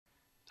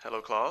Hello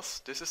class,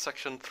 this is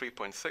section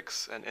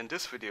 3.6 and in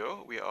this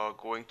video we are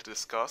going to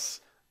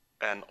discuss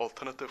an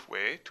alternative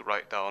way to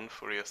write down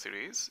Fourier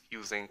series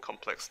using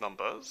complex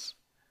numbers.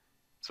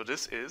 So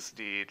this is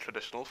the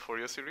traditional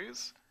Fourier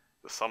series,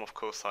 the sum of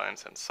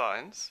cosines and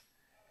sines.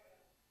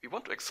 We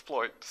want to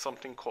exploit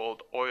something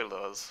called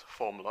Euler's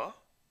formula.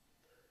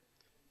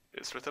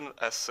 It's written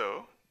as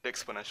so: the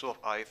exponential of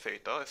I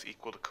theta is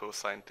equal to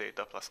cosine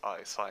theta plus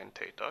I sine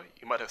theta.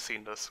 You might have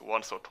seen this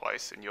once or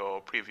twice in your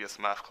previous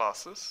math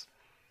classes.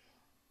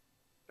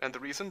 And the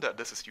reason that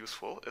this is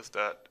useful is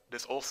that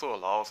this also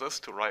allows us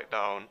to write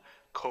down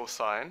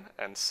cosine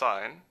and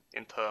sine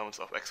in terms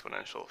of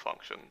exponential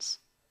functions.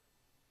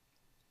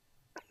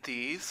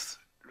 These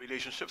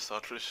relationships are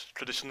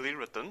traditionally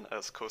written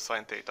as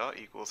cosine theta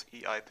equals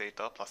ei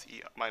theta plus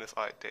e minus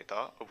I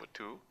theta over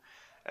 2,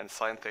 and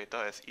sine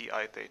theta as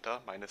ei theta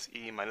minus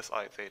e minus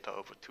I theta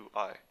over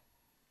 2i.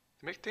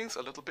 To make things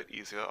a little bit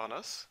easier on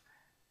us,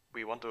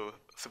 we want to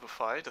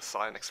simplify the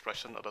sine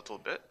expression a little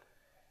bit.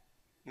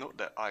 Note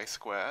that I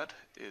squared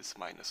is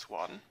minus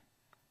 1,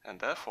 and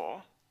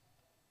therefore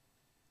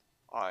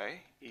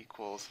I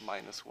equals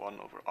minus 1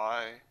 over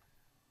I,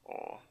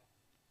 or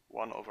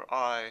 1 over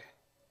I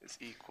is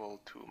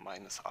equal to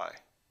minus I.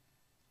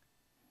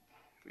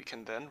 We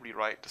can then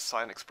rewrite the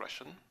sine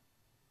expression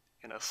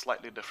in a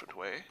slightly different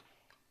way,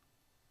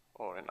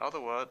 or in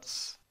other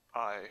words,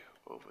 I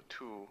over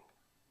 2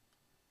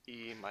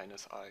 e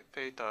minus I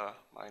theta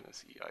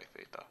minus ei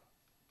theta.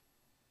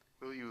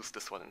 We'll use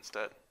this one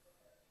instead,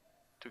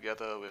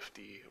 together with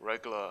the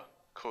regular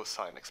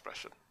cosine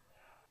expression.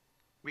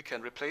 We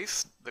can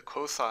replace the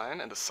cosine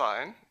and the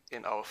sine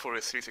in our Fourier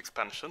series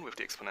expansion with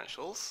the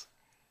exponentials,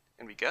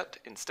 and we get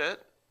instead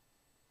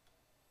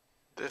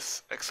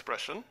this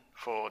expression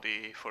for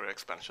the Fourier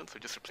expansion. So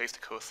just replace the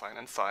cosine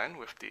and sine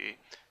with the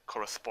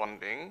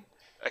corresponding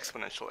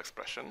exponential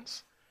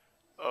expressions.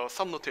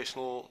 Some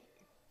notational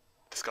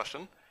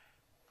discussion.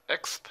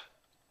 Exp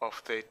of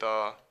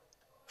theta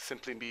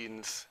simply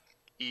means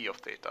e of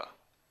theta.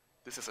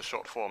 This is a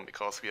short form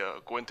because we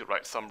are going to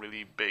write some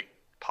really big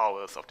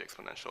powers of the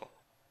exponential.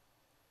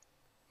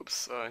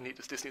 Oops,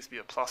 this needs to be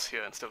a plus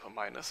here instead of a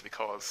minus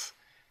because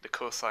the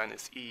cosine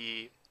is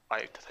e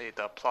I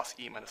theta plus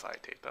e minus I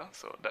theta,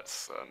 so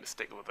that's a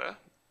mistake over there.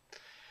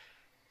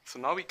 So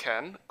now we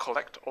can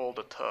collect all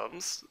the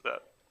terms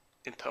that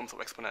in terms of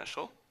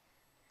exponential.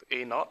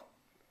 The a naught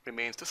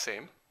remains the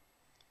same,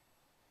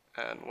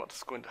 and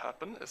what's going to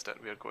happen is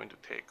that we are going to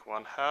take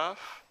 1/2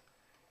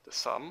 the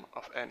sum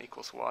of n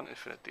equals 1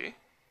 infinity.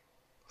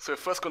 So we're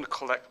first going to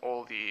collect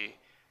all the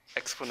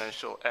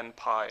exponential n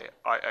pi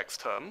ix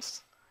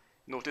terms.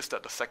 Notice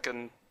that the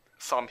second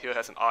sum here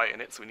has an I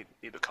in it, so we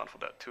need to account for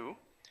that too.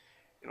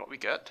 And what we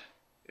get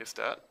is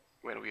that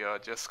when we are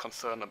just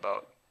concerned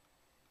about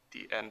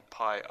the n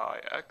pi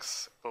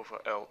ix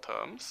over L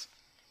terms,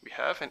 we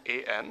have an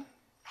an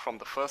from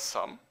the first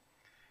sum,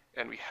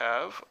 and we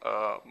have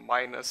a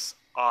minus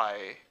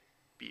I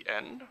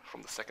bn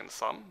from the second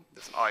sum.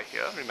 There's an I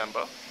here,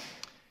 remember.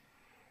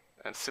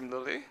 And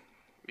similarly,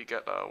 we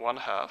get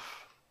 1/2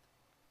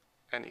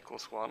 n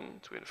equals 1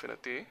 to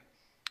infinity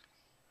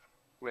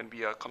when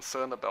we are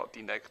concerned about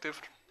the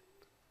negative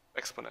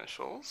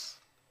exponentials.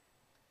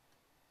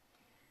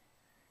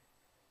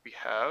 We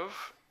have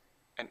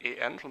an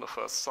an from the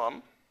first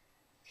sum,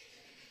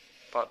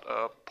 but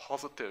a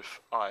positive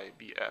I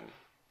bn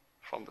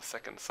from the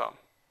second sum.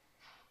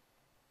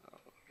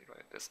 Let me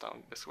write this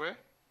down this way.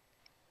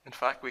 In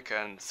fact, we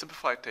can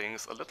simplify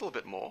things a little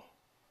bit more.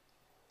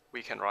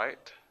 We can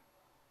write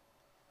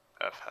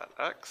f hat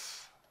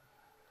x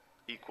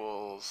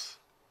equals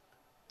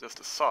just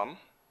the sum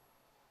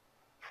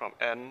from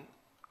n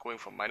going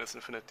from minus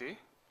infinity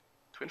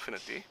to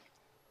infinity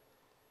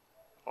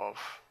of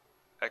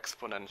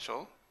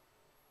exponential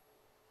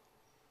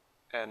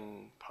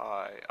n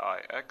pi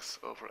ix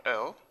over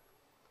L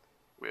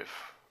with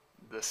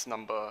this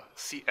number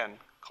Cn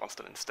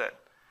constant instead.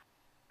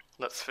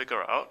 Let's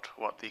figure out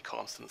what the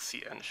constant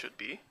Cn should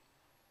be.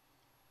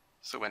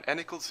 So when n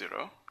equals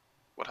 0,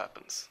 what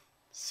happens?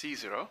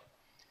 C0,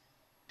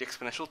 the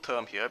exponential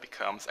term here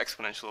becomes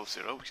exponential of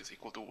 0, which is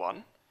equal to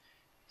 1.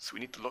 So we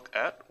need to look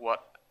at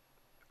what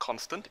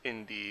constant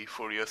in the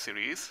Fourier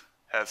series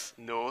has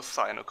no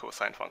sine or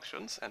cosine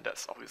functions, and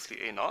that's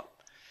obviously a naught.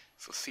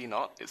 So c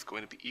naught is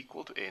going to be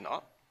equal to a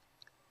naught.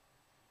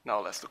 Now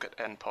let's look at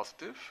n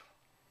positive.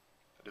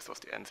 This was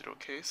the n0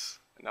 case.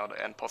 And now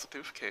the n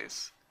positive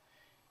case.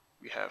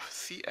 We have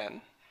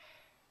Cn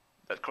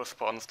that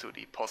corresponds to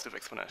the positive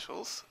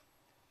exponentials,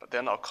 but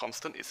then our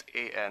constant is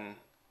an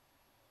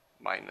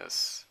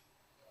minus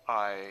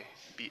I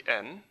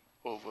bn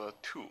over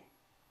 2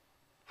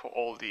 for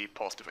all the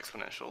positive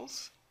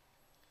exponentials.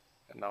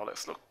 And now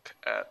let's look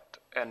at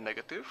n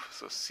negative,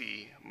 so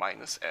c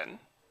minus n.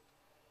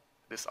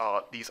 These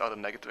are the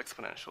negative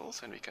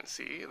exponentials, and we can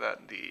see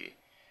that the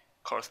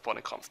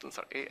corresponding constants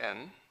are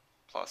an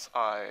plus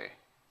I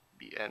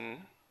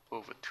bn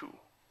over 2.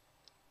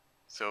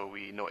 So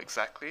we know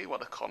exactly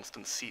what the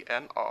constants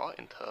Cn are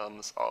in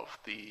terms of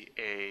the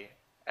a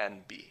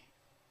and b.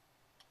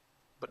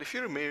 But if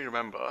you may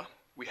remember,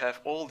 we have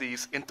all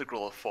these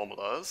integral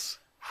formulas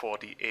for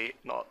the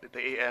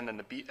an and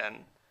the bn,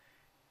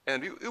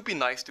 and it would be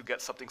nice to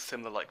get something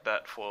similar like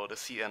that for the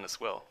cn as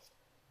well.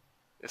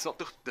 It's not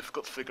too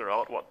difficult to figure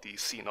out what the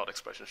c0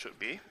 expression should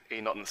be.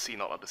 A0 and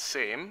c0 are the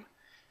same,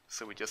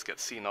 so we just get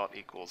c0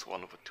 equals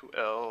 1 over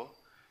 2l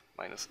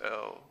minus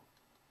l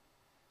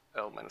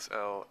minus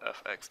l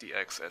fx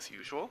dx as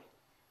usual.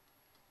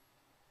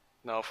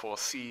 Now for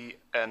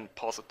cn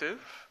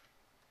positive,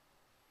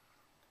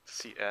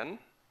 cn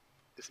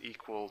is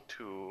equal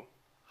to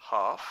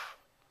half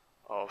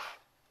of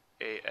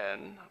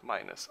an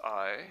minus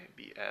I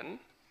bn,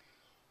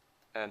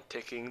 and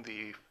taking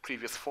the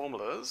previous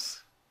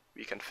formulas,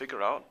 we can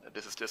figure out that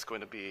this is just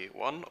going to be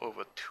 1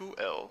 over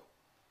 2l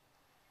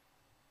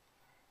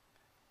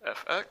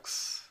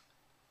fx.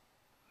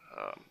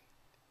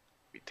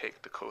 We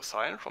take the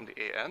cosine from the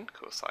an,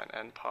 cosine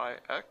n pi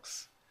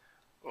x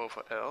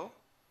over l,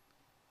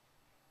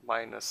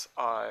 minus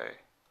I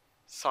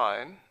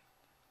sine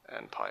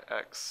n pi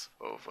x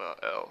over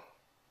l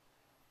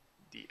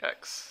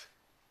dx.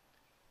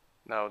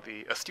 Now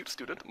the astute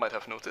student might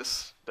have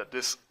noticed that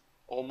this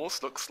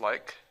almost looks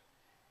like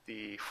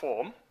the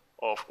form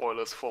of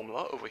Euler's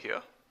formula over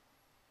here.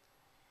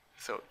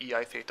 So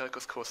ei theta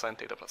equals cosine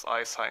theta plus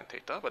I sine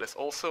theta, but it's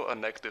also a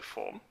negative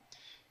form.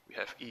 We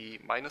have e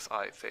minus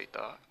I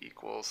theta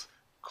equals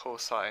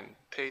cosine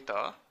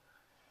theta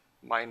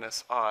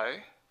minus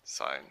I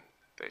sine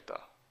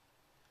theta.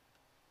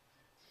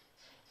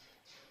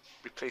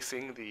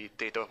 Replacing the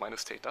theta with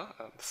minus theta,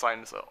 the sign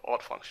is an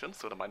odd function,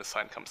 so the minus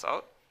sign comes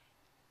out.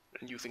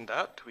 And using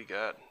that, we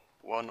get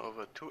 1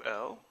 over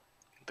 2l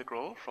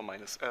integral from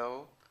minus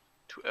l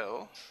to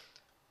l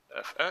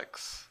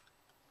fx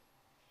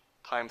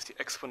times the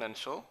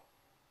exponential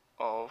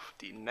of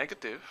the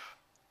negative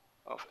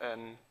of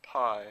n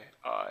pi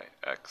I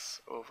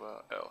x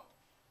over l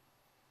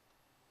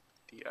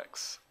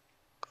dx,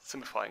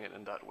 simplifying it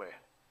in that way.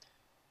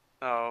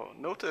 Now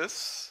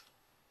notice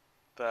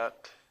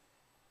that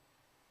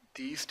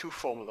these two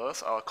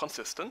formulas are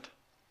consistent.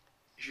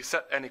 If you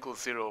set n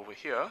equals 0 over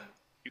here,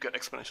 you get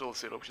exponential of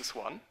 0, which is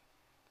 1,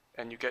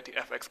 and you get the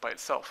fx by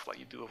itself, like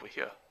you do over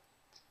here.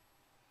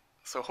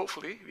 So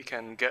hopefully we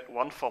can get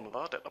one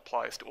formula that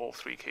applies to all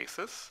three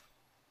cases.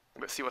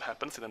 Let's see what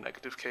happens in the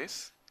negative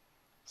case.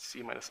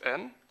 C minus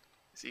n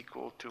is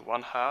equal to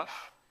 1/2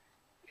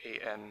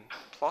 an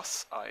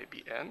plus I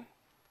bn.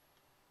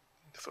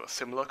 So a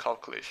similar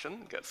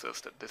calculation gets us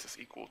that this is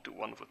equal to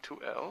 1 over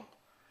 2l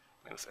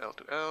minus l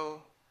to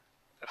l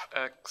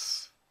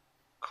fx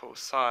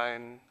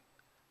cosine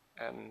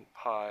n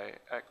pi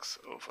x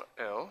over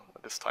l,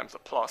 this time's a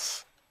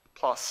plus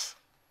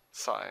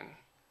sine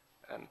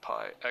n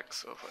pi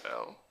x over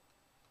l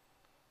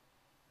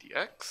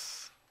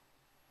dx.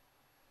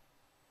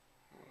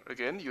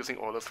 Again, using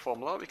Euler's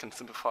formula, we can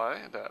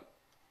simplify that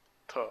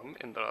term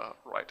in the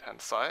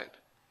right-hand side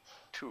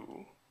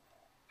to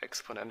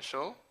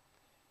exponential,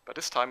 but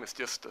this time it's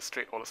just a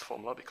straight Euler's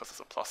formula because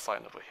there's a plus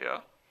sign over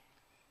here.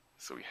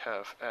 So we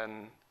have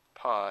n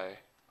pi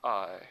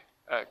I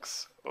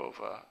x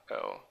over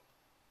l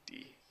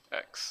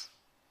dx.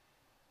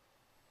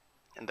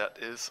 And that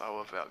is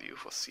our value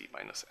for c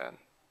minus n.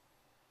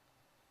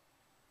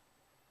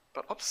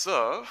 But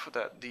observe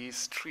that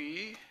these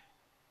three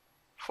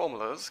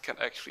formulas can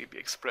actually be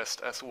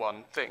expressed as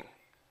one thing,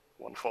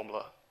 one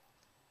formula.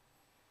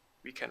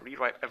 We can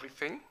rewrite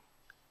everything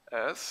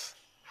as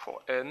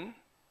for n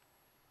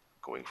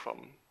going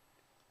from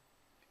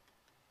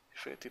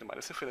infinity to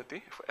minus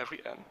infinity, for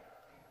every n,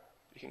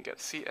 we can get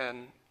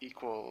Cn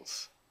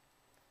equals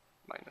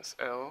minus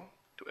L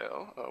to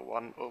L,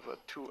 1 over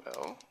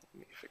 2L, let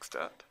me fix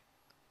that,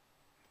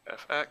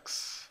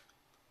 fx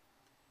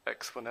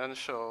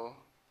exponential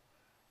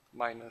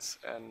minus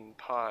n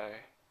pi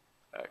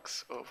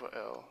x over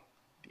L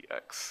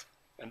dx.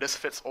 And this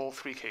fits all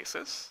three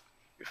cases.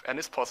 If n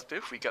is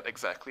positive, we get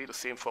exactly the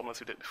same formula as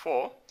we did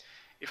before.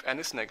 If n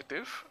is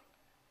negative,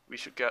 we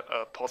should get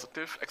a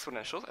positive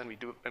exponential, and we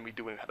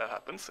do when that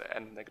happens,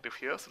 n negative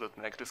here, so that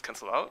the negatives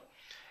cancel out.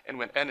 And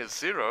when n is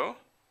 0,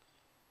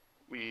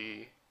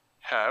 we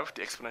have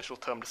the exponential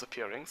term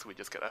disappearing, so we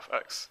just get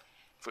fx.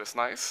 So it's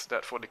nice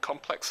that for the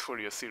complex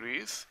Fourier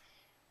series,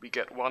 we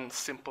get one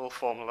simple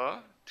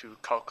formula to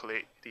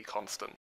calculate the constant.